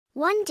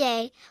One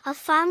day, a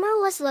farmer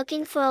was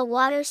looking for a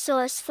water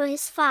source for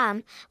his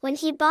farm when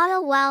he bought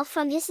a well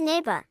from his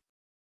neighbor.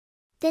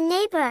 The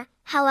neighbor,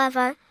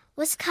 however,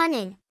 was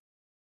cunning.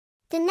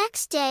 The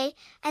next day,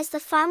 as the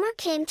farmer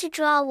came to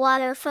draw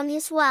water from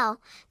his well,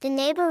 the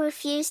neighbor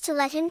refused to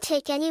let him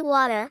take any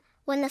water.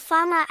 When the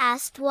farmer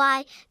asked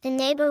why, the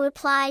neighbor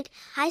replied,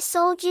 "I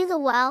sold you the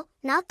well,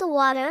 not the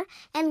water,"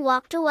 and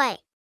walked away.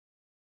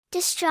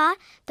 Distraught,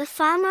 the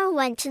farmer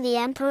went to the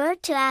emperor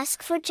to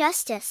ask for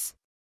justice.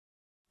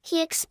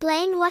 He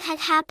explained what had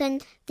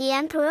happened. The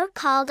emperor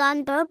called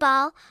on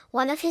Birbal,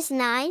 one of his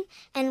 9,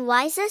 and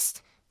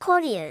wisest,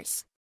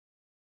 courtiers.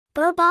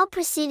 Birbal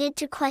proceeded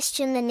to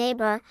question the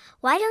neighbor,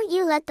 "Why don't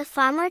you let the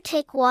farmer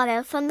take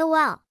water from the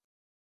well?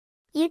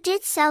 You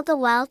did sell the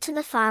well to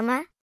the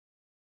farmer?"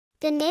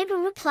 The neighbor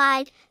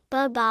replied,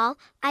 "Birbal,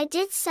 I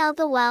did sell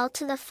the well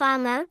to the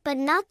farmer but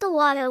not the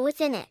water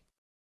within it.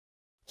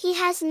 He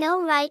has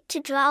no right to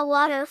draw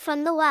water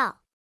from the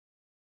well."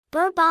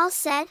 Birbal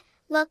said,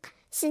 "Look,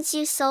 since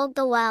you sold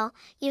the well,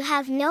 you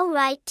have no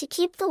right to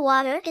keep the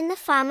water in the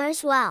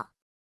farmer's well.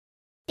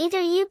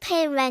 Either you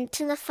pay rent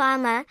to the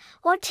farmer,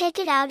 or take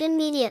it out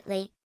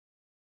immediately."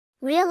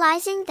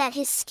 Realizing that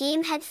his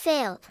scheme had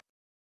failed,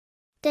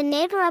 the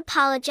neighbor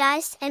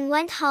apologized and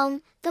went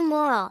home. The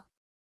moral: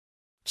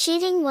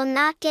 cheating will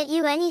not get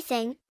you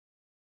anything.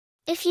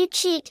 If you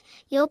cheat,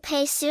 you'll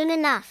pay soon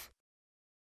enough.